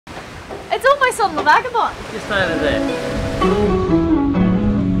It's almost on the Vagabonde. Just over there.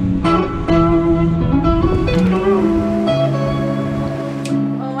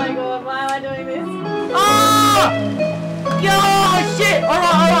 Oh my god, why am I doing this? Ah! Oh shit!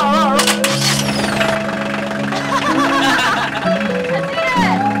 Alright. I did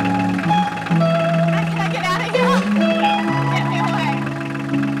it! Can I get out of here? Get me away.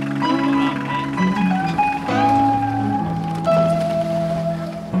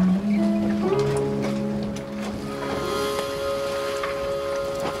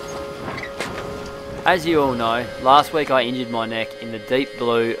 As you all know, last week I injured my neck in the deep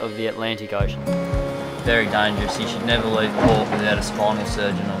blue of the Atlantic Ocean. Very dangerous. You should never leave port without a spinal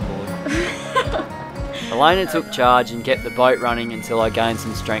surgeon on board. Elayna took charge and kept the boat running until I gained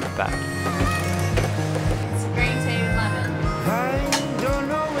some strength back. It's green tea with lemon.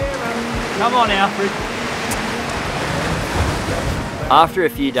 Come on, Alfred. After a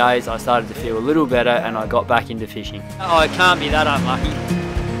few days I started to feel a little better and I got back into fishing. Oh, it can't be that unlucky.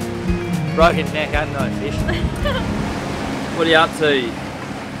 Broken neck and no fish. What are you up to?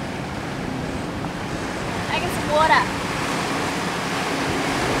 Making some water.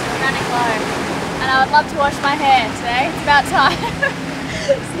 I'm running low. And I would love to wash my hair today. It's about time.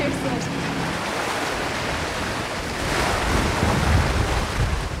 Seriously.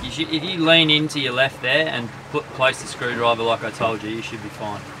 You should, if you lean into your left there and place the screwdriver like I told you, you should be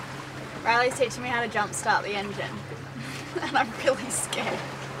fine. Riley's teaching me how to jump start the engine. And I'm really scared.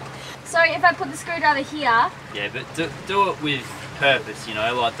 So if I put the screwdriver here... Yeah, but do it with purpose, you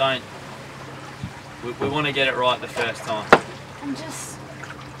know, like don't... We want to get it right the first time. I just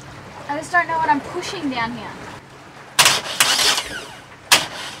don't know what I'm pushing down here.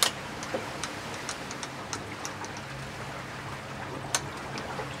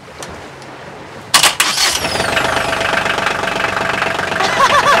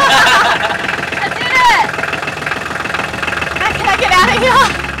 I did it! How can I get out of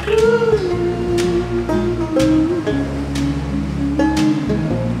here?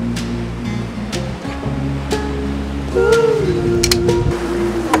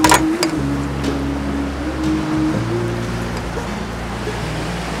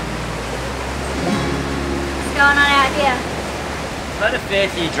 What's going on out here? I've had a fair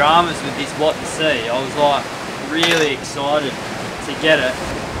few dramas with this what to see. I was like really excited to get it.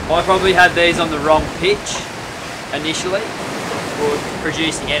 I probably had these on the wrong pitch initially for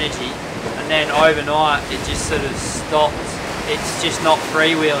producing energy, and then overnight it just sort of stopped. It's just not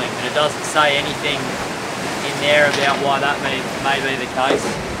freewheeling, and it doesn't say anything in there about why that may be the case.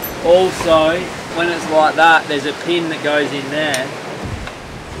 Also, when it's like that, there's a pin that goes in there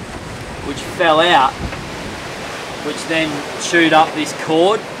which fell out, which then chewed up this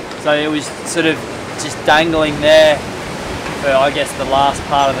cord, so it was sort of just dangling there for, I guess, the last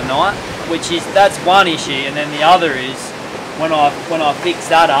part of the night, that's one issue. And then the other is when I fixed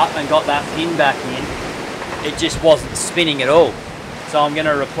that up and got that pin back in, it just wasn't spinning at all. So I'm going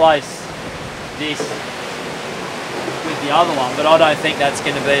to replace this with the other one, but I don't think that's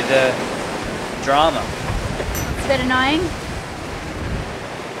going to be the drama. It's a bit annoying.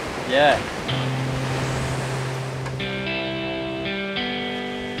 Yeah.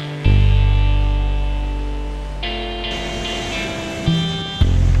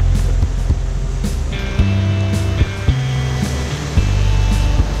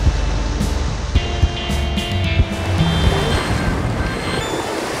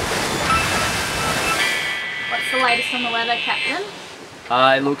 What's the latest on the weather, Captain?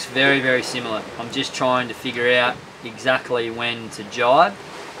 It looks very, very similar. I'm just trying to figure out exactly when to jibe.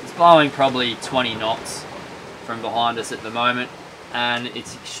 It's blowing probably 20 knots from behind us at the moment, and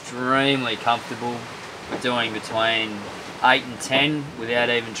it's extremely comfortable. We're doing between 8 and 10 without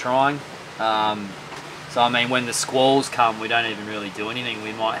even trying. So I mean, when the squalls come, we don't even really do anything.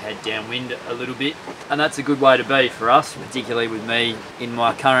 We might head downwind a little bit, and that's a good way to be for us, particularly with me in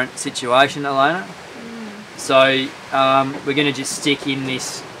my current situation, Elayna. So we're going to just stick in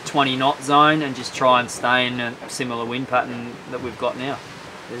this 20 knot zone and just try and stay in a similar wind pattern that we've got now.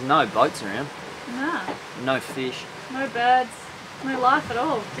 There's no boats around. Nah. No fish. No birds. No life at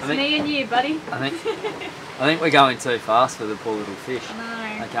all. Just me and you, buddy. I think we're going too fast for the poor little fish. I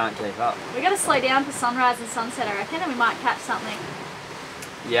know. They can't keep up. We got to slow down for sunrise and sunset, I reckon, and we might catch something.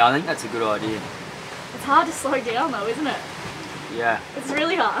 Yeah, I think that's a good idea. It's hard to slow down though, isn't it? Yeah. It's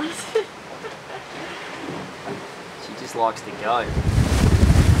really hard. She just likes to go.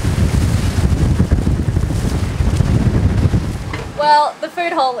 Well, the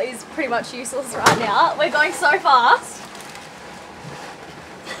food hole is pretty much useless right now. We're going so fast.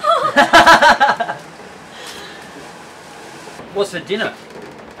 What's for dinner?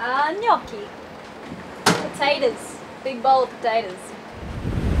 Gnocchi. Potatoes. Big bowl of potatoes.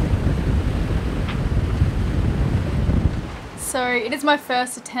 So it is my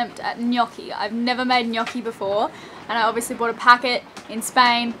first attempt at gnocchi. I've never made gnocchi before, and I obviously bought a packet in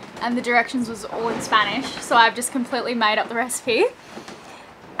Spain and the directions was all in Spanish, so I've just completely made up the recipe.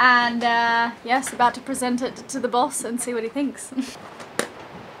 And yes, about to present it to the boss and see what he thinks.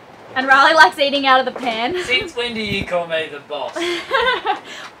 And Riley likes eating out of the pan. Since when do you call me the boss?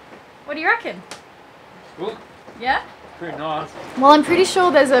 What do you reckon? Good. Yeah? Pretty nice. Well, I'm pretty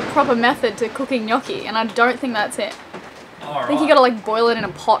sure there's a proper method to cooking gnocchi, and I don't think that's it. I think you gotta like boil it in a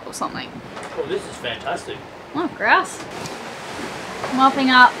pot or something. Oh, this is fantastic. Oh, grouse.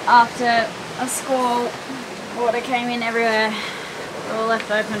 Mopping up after a squall. Water came in everywhere. All left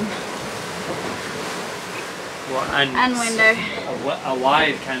open. What, and window. A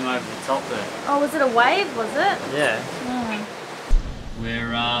wave came over the top there. Oh, was it a wave, was it? Yeah. Oh. We're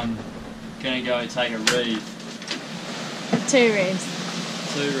gonna go take a read. 2 reeds.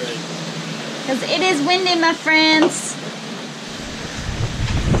 2 reeds. Because it is windy, my friends.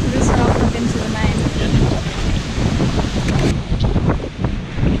 We'll just head off up into the main.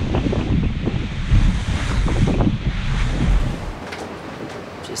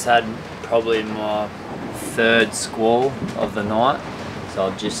 Just had probably my 3rd squall of the night, so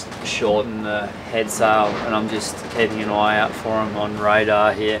I've just shortened the head sail and I'm just keeping an eye out for them on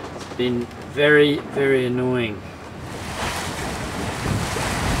radar here. It's been very, very annoying.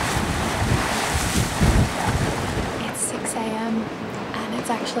 It's 6 AM and it's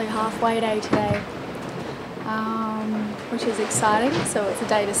actually halfway day today, which is exciting, so it's a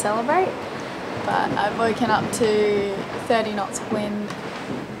day to celebrate. But I've woken up to 30 knots of wind,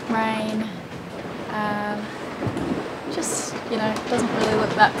 rain, just, you know, doesn't really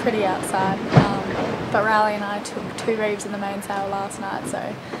look that pretty outside. But Riley and I took 2 reefs in the mainsail last night,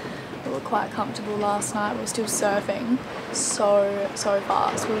 so we were quite comfortable last night. We were still surfing so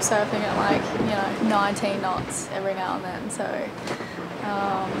fast. We were surfing at like, you know, 19 knots every now and then, so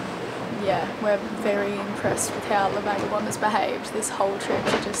yeah, we're very impressed with how the Vagabonde has behaved this whole trip.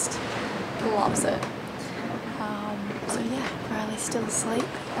 She just loves it. So yeah, Riley's still asleep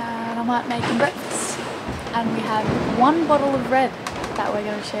and I might make him breakfast. And we have 1 bottle of red that we're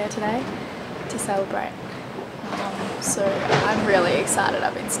going to share today to celebrate. So I'm really excited.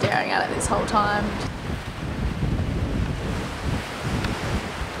 I've been staring at it this whole time.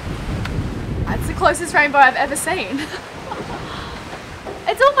 It's the closest rainbow I've ever seen.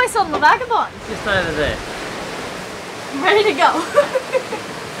 It's almost on the Vagabonde. Just over there. I'm ready to go.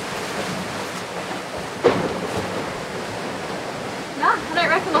 Nah, I don't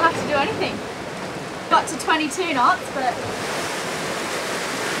reckon we'll have to do anything. Got to 22 knots, but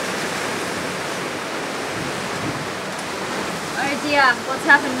oh dear, what's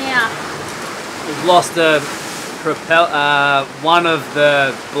happened now? We've lost the one of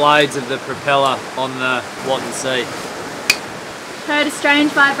the blades of the propeller on the Watton Sea. Heard a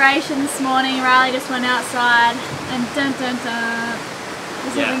strange vibration this morning. Riley just went outside and dun dun dun.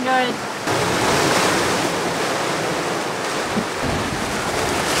 This isn't good.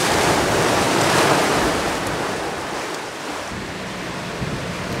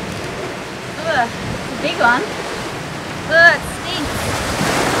 Ugh, it's a big one. Ugh, it stinks.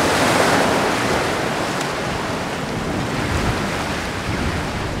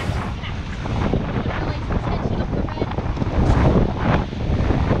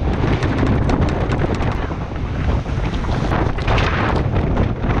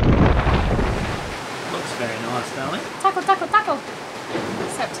 Looks very nice, darling. Tackle, tackle, tackle.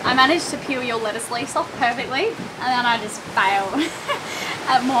 Except I managed to peel your lettuce leaves off perfectly, and then I just failed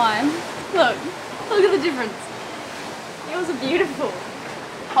at mine. Look at the difference. Yours are beautiful.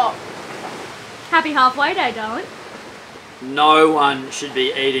 Hot. Happy halfway day, darling. No one should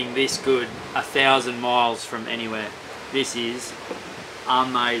be eating this good 1,000 miles from anywhere. This is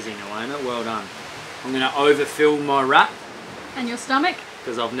amazing, Elayna. Well done. I'm going to overfill my wrap. And your stomach?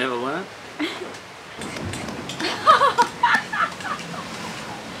 Because I've never learnt.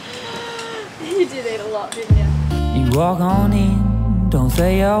 You did eat a lot, didn't you? You walk on in, don't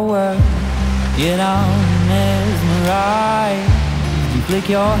say a word. Get on mesmerized. You flick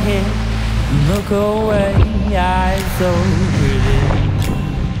your head and look away. Eyes so pretty.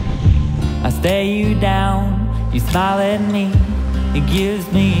 I stare you down, you smile at me. It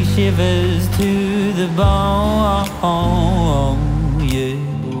gives me shivers to the bone. Yeah,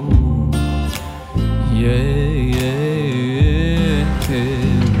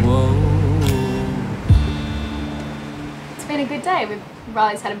 whoa. It's been a good day.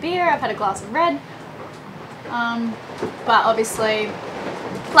 Riley's had a beer, I've had a glass of red. But obviously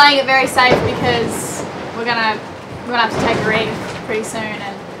playing it very safe because we're gonna have to take a reef pretty soon,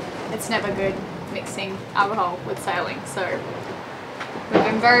 and it's never good mixing alcohol with sailing. So we've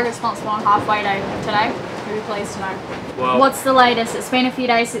been very responsible on halfway day today. We'll be pleased to know. Well, what's the latest? It's been a few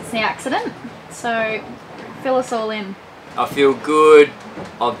days since the accident, so fill us all in. I feel good.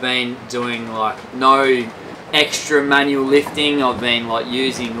 I've been doing like no extra manual lifting. I've been like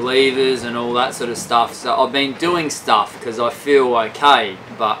using levers and all that sort of stuff. So I've been doing stuff because I feel okay,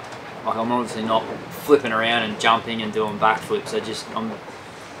 but like I'm obviously not flipping around and jumping and doing backflips.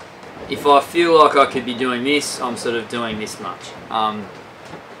 If I feel like I could be doing this, I'm sort of doing this much.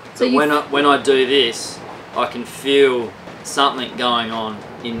 So when I do this, I can feel something going on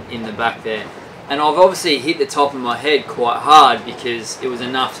in the back there. And I've obviously hit the top of my head quite hard because it was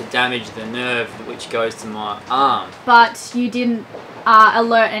enough to damage the nerve which goes to my arm. But you didn't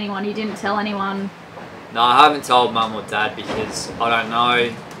alert anyone, you didn't tell anyone? No, I haven't told Mum or Dad because I don't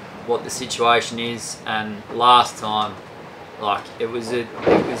know what the situation is, and last time like it was a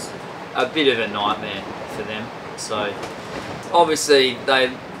bit of a nightmare for them. So obviously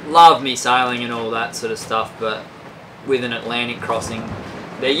they love me sailing and all that sort of stuff, but with an Atlantic crossing,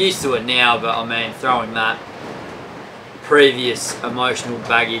 they're used to it now, but I mean, throwing that previous emotional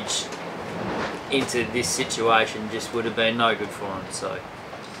baggage into this situation just would have been no good for them. So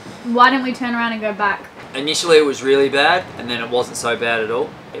why didn't we turn around and go back? Initially it was really bad, and then it wasn't so bad at all.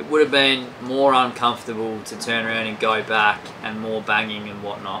 It would have been more uncomfortable to turn around and go back and more banging and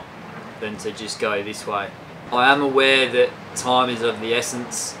whatnot than to just go this way. I am aware that time is of the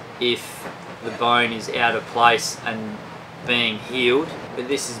essence if the bone is out of place and being healed, but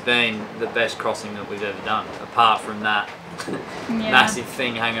this has been the best crossing that we've ever done, apart from that massive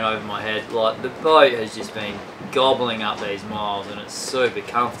thing hanging over my head. Like, the boat has just been gobbling up these miles and it's super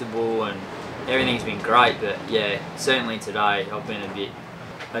comfortable and everything's been great, but yeah, certainly today I've been a bit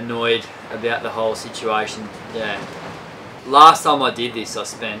annoyed about the whole situation. Yeah, last time I did this I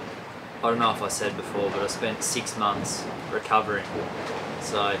don't know if I said before, but I spent 6 months recovering,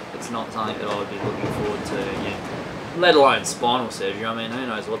 so it's not something that I would be looking forward to again. Let alone spinal surgery. I mean, who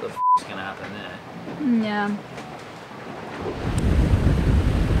knows what the f is going to happen there. Yeah.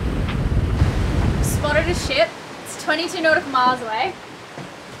 Spotted a ship. It's 22 nautical miles away.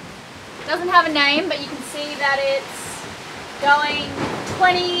 Doesn't have a name, but you can see that it's going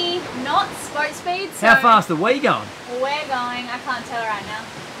 20 knots boat speed. So how fast are we going? We're going, I can't tell right now,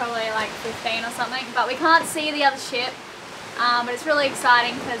 probably like 15 or something, but we can't see the other ship. But it's really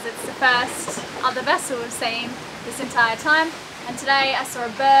exciting because it's the first other vessel we've seen this entire time, and today I saw a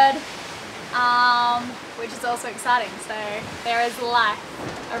bird, which is also exciting. So there is life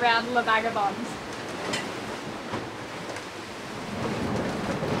around La Vagabonde.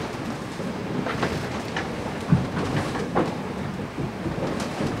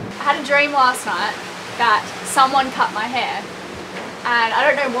 I had a dream last night that someone cut my hair, and I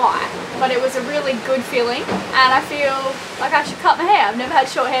don't know why, but it was a really good feeling, and I feel like I should cut my hair. I've never had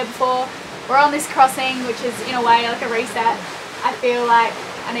short hair before. We're on this crossing, which is in a way like a reset. I feel like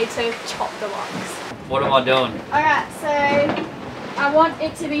I need to chop the locks. What am I doing? Alright, so I want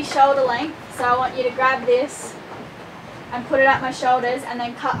it to be shoulder length, so I want you to grab this and put it at my shoulders and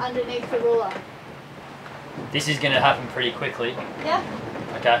then cut underneath the ruler. This is going to happen pretty quickly. Yeah?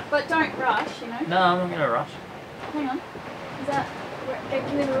 Okay. But don't rush, you know? No, I'm not going to rush. Hang on. Is that...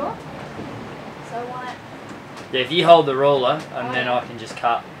 give me the ruler? So I want it... Yeah, if you hold the ruler and then I can just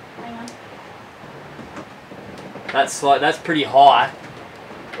cut. Hang on. That's pretty high.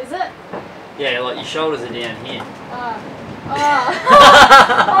 Is it? Yeah, like your shoulders are down here. Oh. Oh.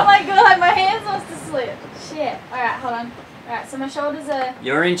 Oh my god, my hands must have slipped. Shit. Alright, hold on. Alright, so my shoulders are...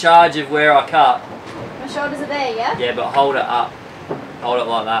 You're in charge of where I cut. My shoulders are there, yeah? Yeah, but hold it up. Hold it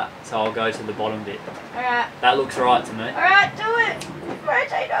like that, so I'll go to the bottom bit. Alright. That looks right to me. Alright, do it! Before I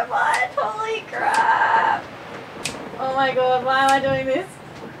change my mind. Holy crap. Oh my god, why am I doing this?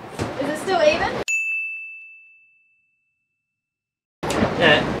 Is it still even?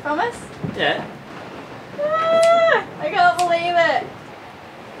 Yeah. Promise? Yeah. Ah, I can't believe it.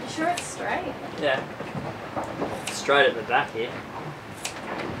 You sure it's straight? Yeah. Straight at the back here.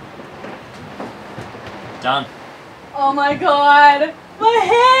 Done. Oh my god. My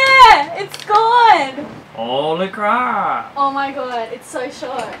hair! It's gone! Holy crap! Oh my god, it's so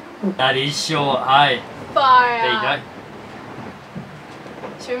short. That is short, hey. Far There you out. go.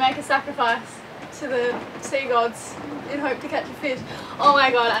 Should we make a sacrifice to the sea gods in hope to catch a fish? Oh my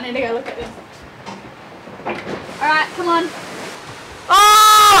god, I need to go look at this. Alright, come on.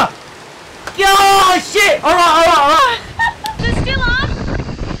 Ah! Oh shit! Alright. Is it still on?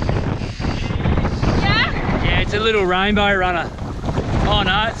 Yeah? Yeah, it's a little rainbow runner. Oh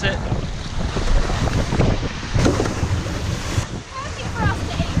no, it's it. Perfect for us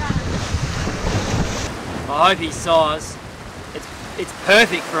to eat, I hope he saws. It's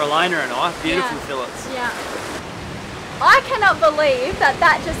perfect for Elayna and I. Beautiful Yeah. fillets. Yeah. I cannot believe that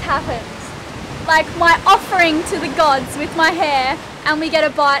that just happened. Like my offering to the gods with my hair, and we get a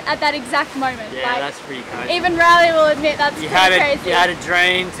bite at that exact moment. Yeah, like, that's pretty crazy. even Riley will admit that's You pretty crazy. had a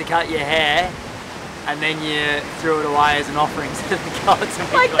dream to cut your hair, and then you threw it away as an offering to the gods.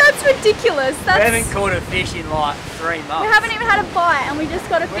 Like that's ridiculous. We That's, haven't caught a fish in like 3 months. we haven't even had a bite, and we just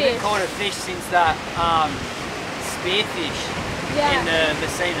got a We fish. haven't caught a fish since that spearfish Yeah. in the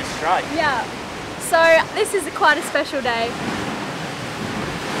Messina Strait. Yeah. So this is quite a special day.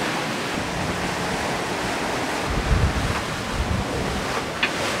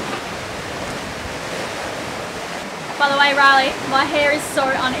 By the way, Riley, my hair is so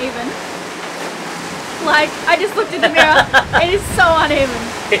uneven. Like, I just looked in the mirror. It is so uneven.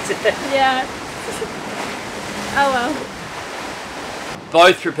 Yeah. Oh well.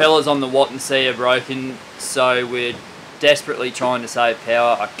 Both propellers on the Watton Sea are broken, so we're desperately trying to save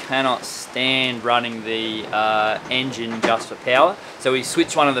power. I cannot stand running the engine just for power, so we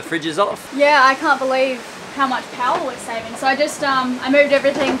switched one of the fridges off. Yeah, I can't believe how much power we're saving. So I just I moved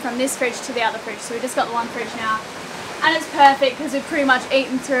everything from this fridge to the other fridge, so we just got the one fridge now. And it's perfect because we've pretty much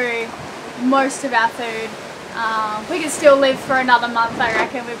eaten through most of our food. We could still live for another month, I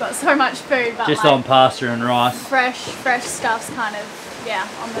reckon. We've got so much food, but Just like, on pasta and rice. fresh stuff's kind of, yeah,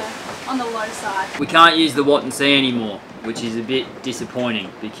 on the low side. We can't use the Watton Sea anymore, which is a bit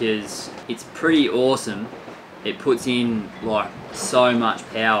disappointing because it's pretty awesome. It puts in like so much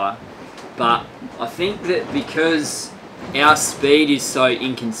power, but I think that because our speed is so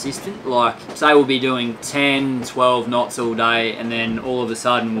inconsistent, like say we'll be doing 10, 12 knots all day and then all of a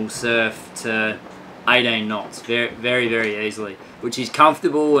sudden we'll surf to 18 knots very easily, which is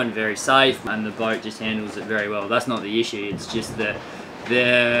comfortable and very safe, and the boat just handles it very well. That's not the issue, it's just the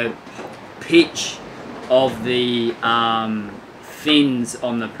pitch of the fins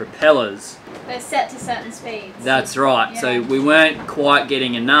on the propellers. They're set to certain speeds. That's right. Yeah. So we weren't quite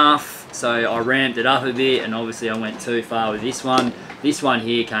getting enough, so I ramped it up a bit, and obviously I went too far with this one. This one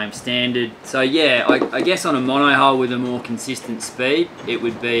here came standard. So yeah, I guess on a monohull with a more consistent speed, it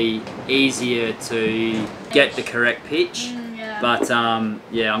would be easier to get the correct pitch. Yeah. But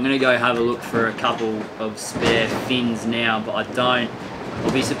yeah, I'm gonna go have a look for a couple of spare fins now, but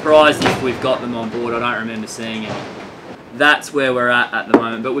I'll be surprised if we've got them on board. I don't remember seeing any. That's where we're at the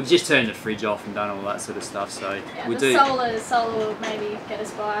moment, but we've just turned the fridge off and done all that sort of stuff, so Yeah, we the do. solar will maybe get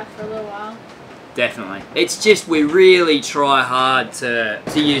us by for a little while. Definitely. It's just we really try hard to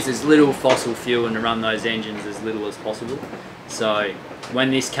use as little fossil fuel and to run those engines as little as possible. So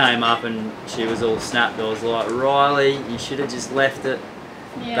when this came up and she was all snapped, I was like, Riley, you should have just left it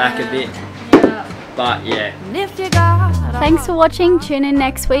back a bit. Yeah. But yeah. Thanks for watching. Tune in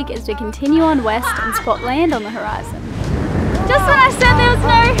next week as we continue on west and spot land on the horizon. Just when I said there was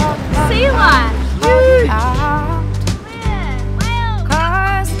no sea lion. Woo!